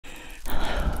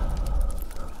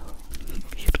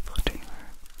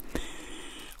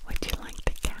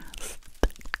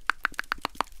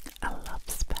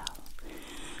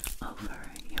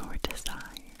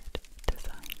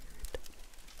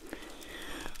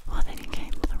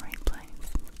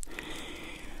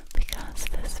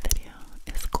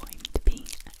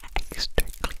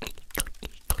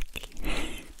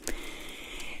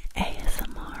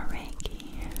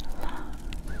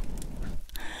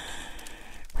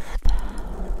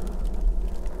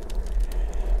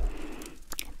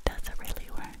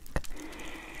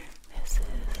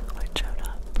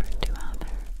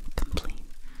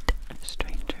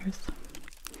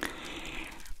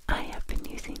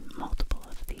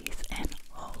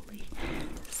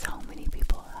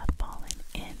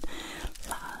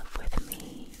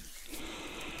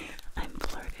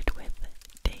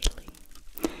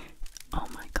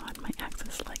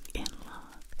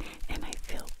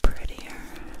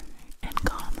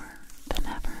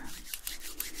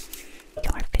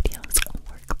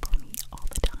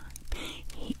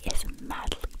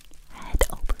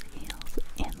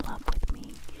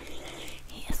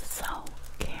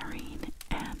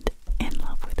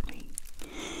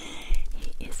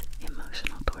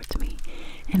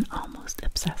and almost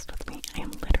obsessed with me. I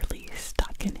am literally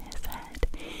stuck in his head.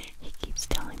 He keeps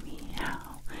telling me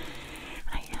how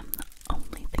I am the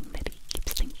only thing that he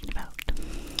keeps thinking about.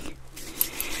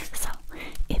 So,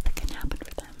 if it can happen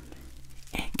for them,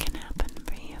 it can happen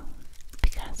for you,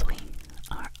 because we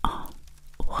are all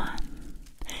one.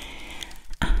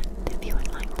 And if you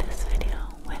would like this video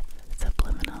with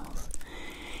subliminals,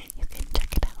 you can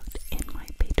check it out in my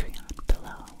Patreon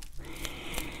below.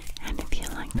 And if you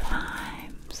like the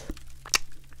vibes,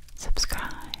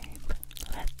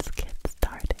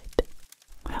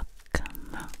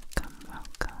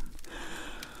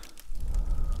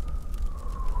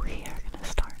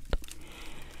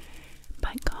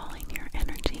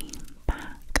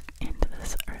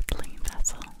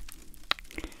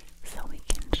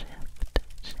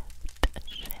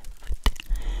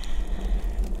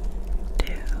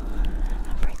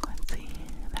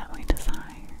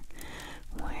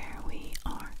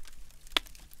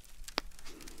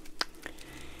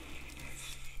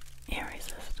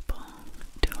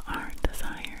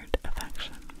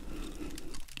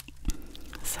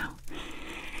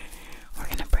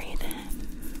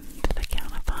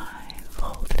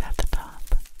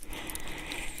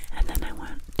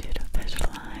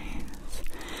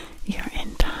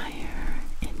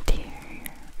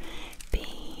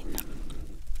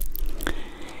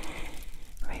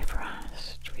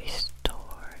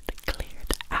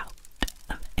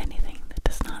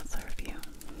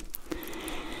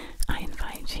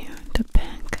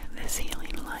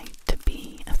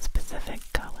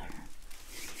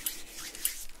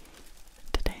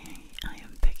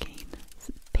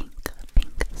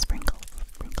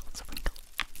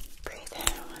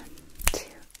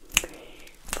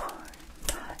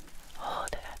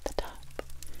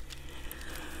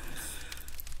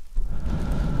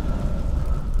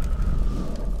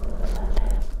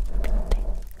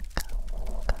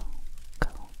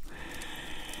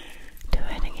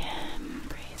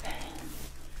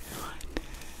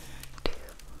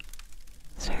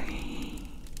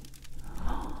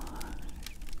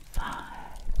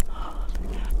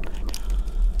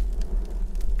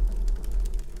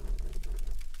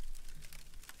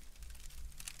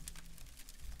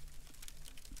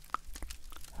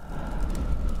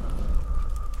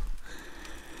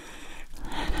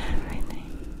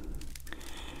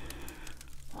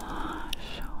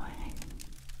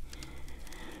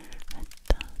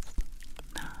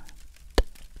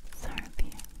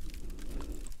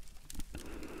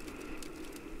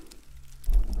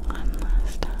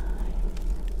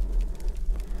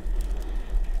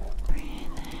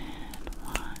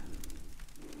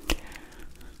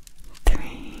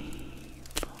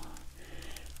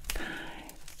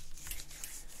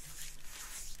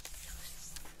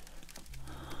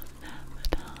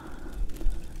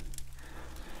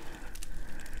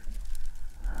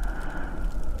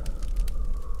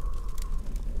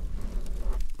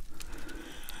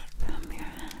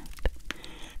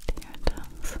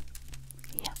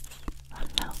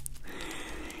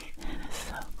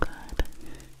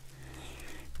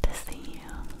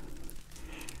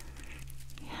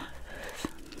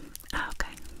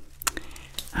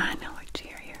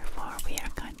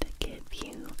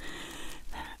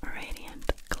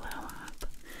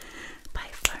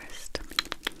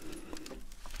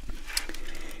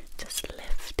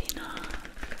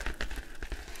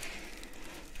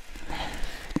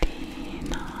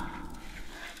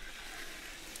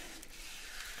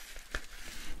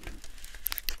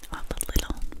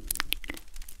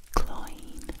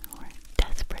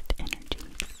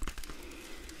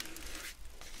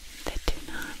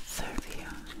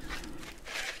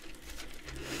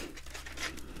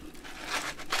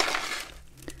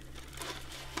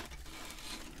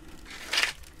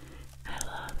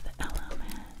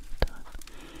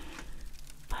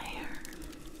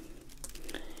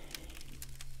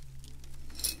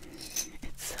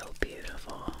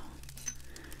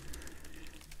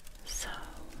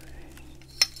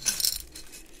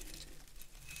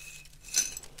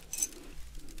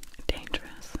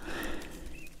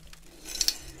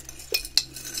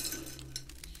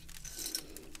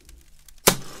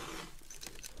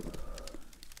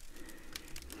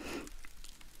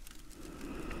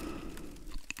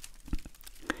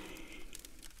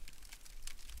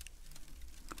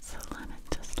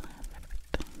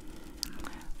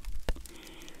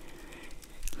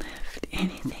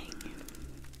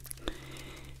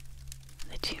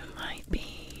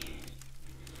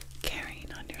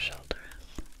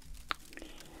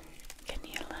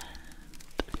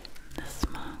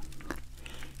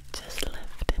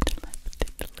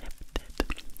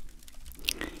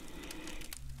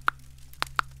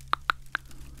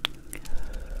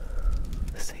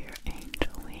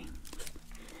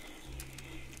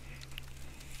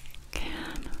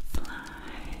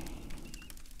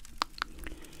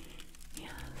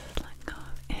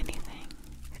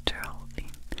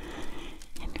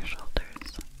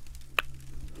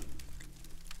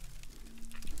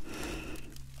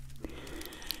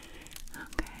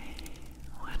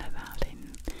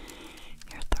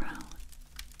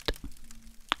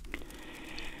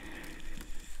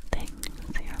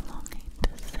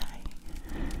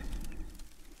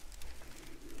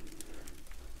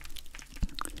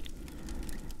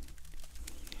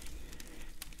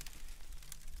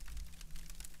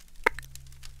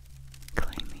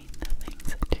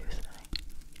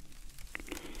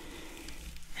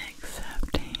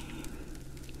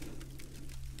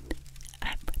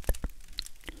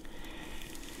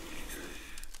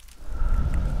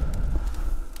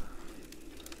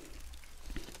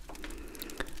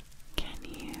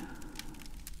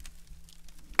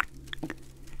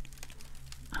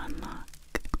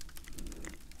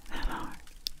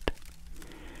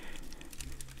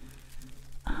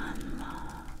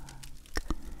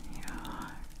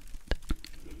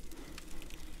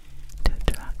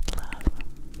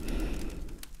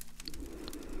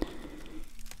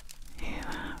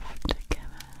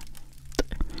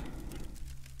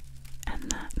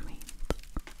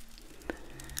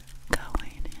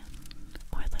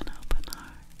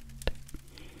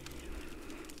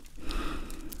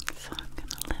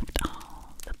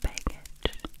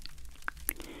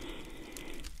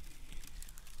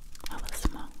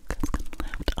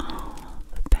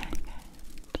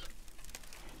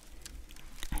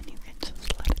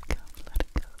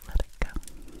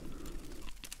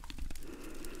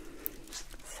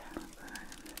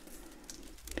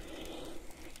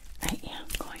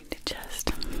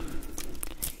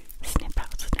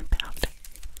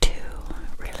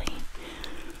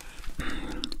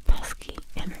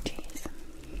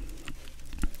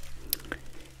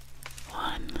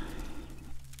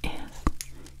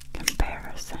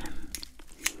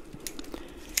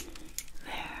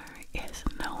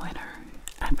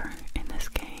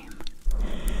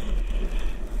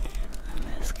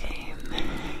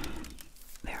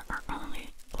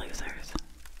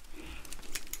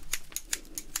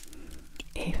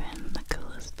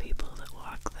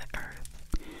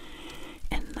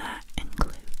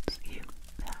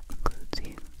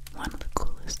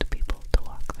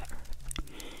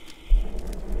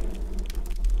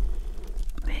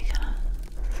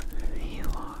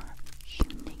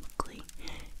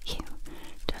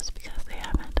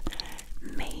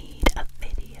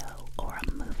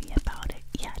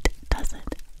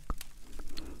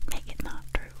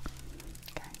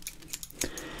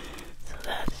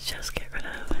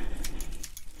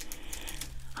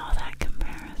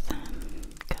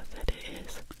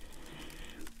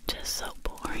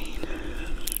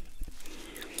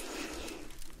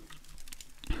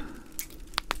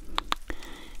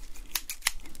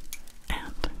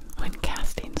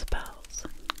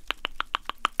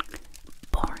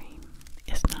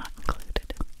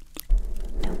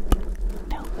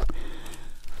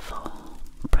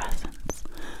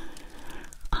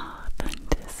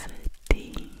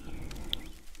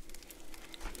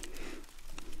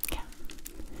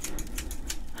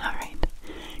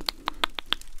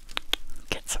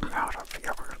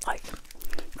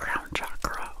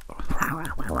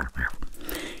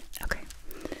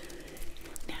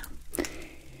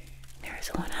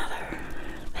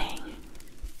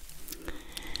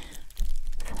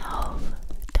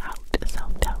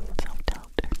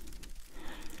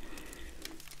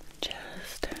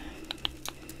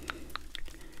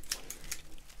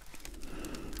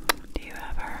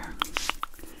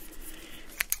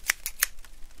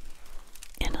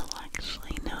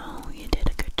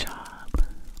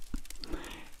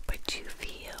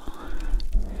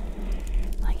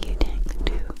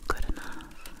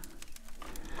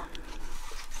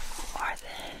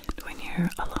 you're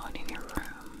alone in your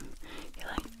room, you're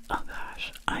like, oh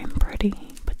gosh, I'm pretty,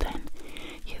 but then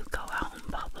you go out in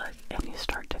public and you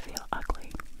start to feel ugly.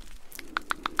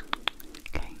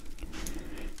 Okay.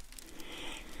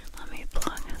 Let me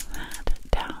plug that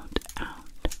doubt out.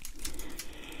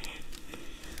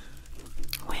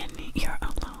 When you're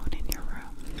alone in your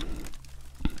room,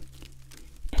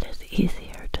 it is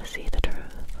easier to see the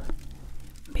truth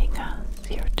because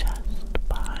you're just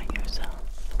by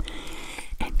yourself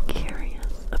and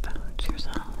curious about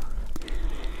yourself.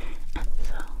 And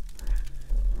so,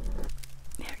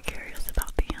 you're curious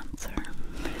about the answer.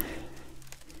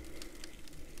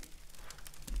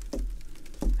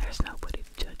 There's nobody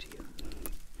to judge you.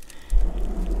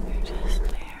 You're just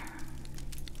there.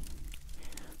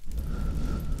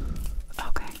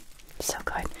 Okay, so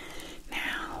good.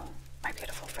 Now, my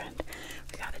beautiful friend,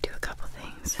 we gotta do a couple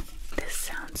things. This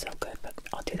sounds so good, but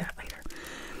I'll do that later.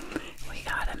 We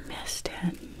gotta mist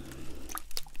in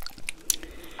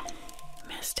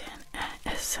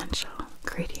essential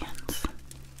ingredients.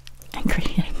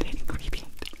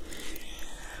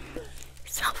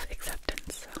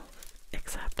 Self-acceptance.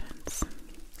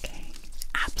 Okay,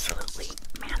 absolutely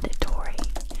mandatory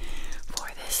for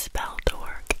this spell to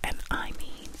work, and I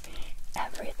mean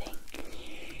everything.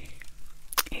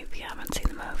 If you haven't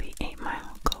seen the movie 8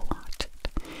 Mile, go watch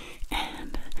it.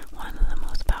 And one of the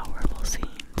most powerful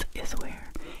scenes is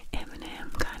where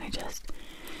Eminem kind of just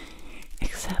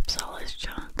accepts all his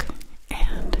junk.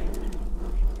 And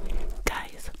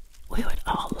guys, we would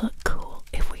all look cool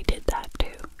if we did that too.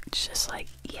 It's just like,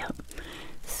 yep,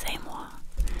 c'est moi.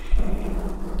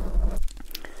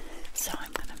 So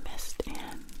I'm gonna mist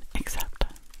in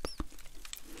acceptance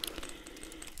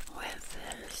with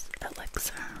this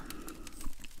elixir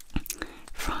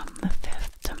from the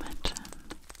 5th dimension,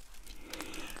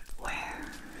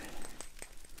 where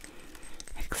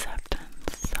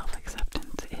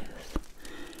self-acceptance is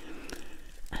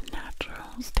a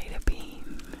natural state of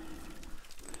being.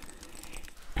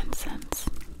 And since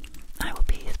I will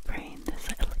be spraying this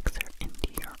elixir into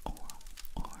your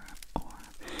aura,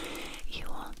 you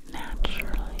will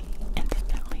naturally,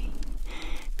 instantly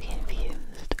be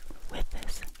infused with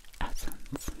this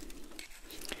essence.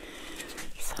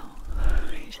 So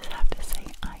you just have to say,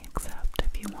 I accept,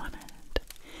 if you want it.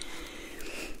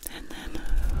 And then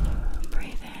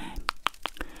breathe in.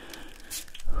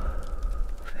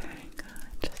 Very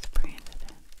good. Just breathe it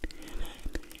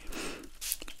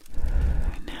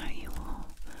in. Now you will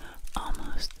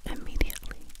almost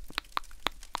immediately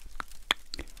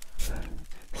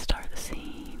start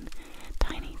seeing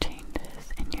tiny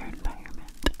changes in your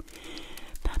environment.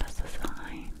 That is a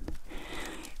sign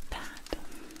that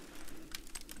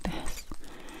this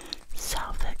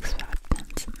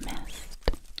self-acceptance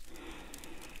mist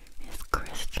is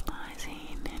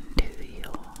crystallizing into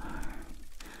your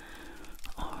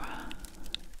aura,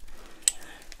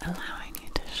 allowing you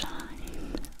to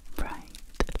shine bright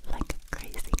like a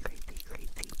crazy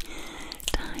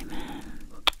diamond,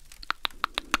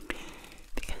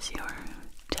 because you're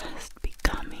just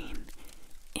becoming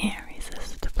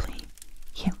irresistibly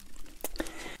you.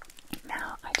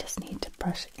 Now I just need to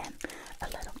brush in a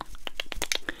little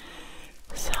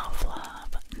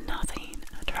self-love. Nothing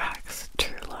attracts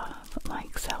true love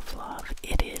like self-love.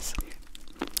 It is,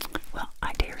 well,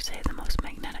 I dare say, the most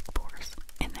magnetic force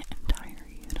in the entire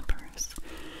universe.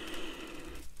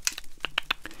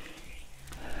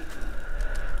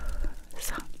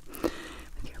 So, with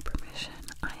your permission,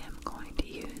 I am going to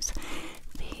use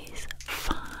these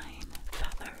fine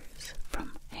feathers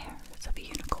from hairs of a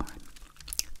unicorn,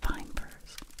 fine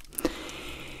furs,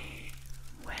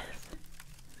 with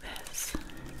this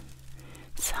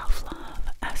self-love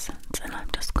essence, and I'm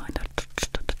just going to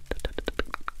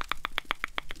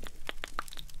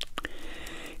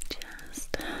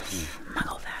just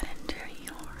smuggle that into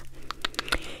your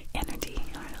energy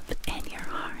and your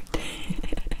heart.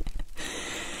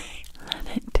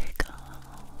 Let it tickle,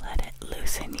 let it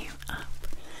loosen you up.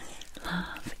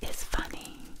 Love is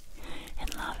funny,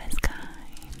 and love is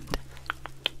kind.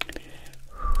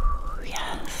 Ooh,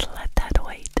 yes, let that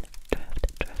weight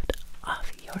drift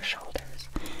off your shoulders.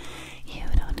 You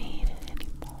don't need it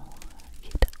anymore.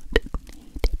 You don't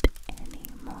need it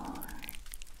anymore.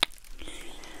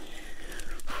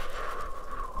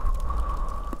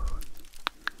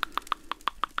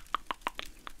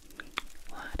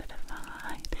 What a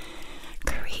divine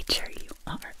creature you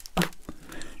are. Oh.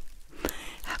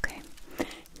 Okay,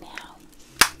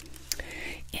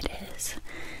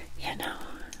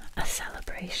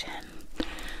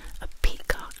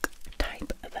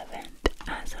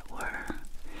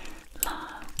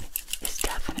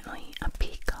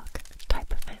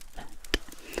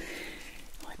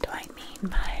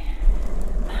 my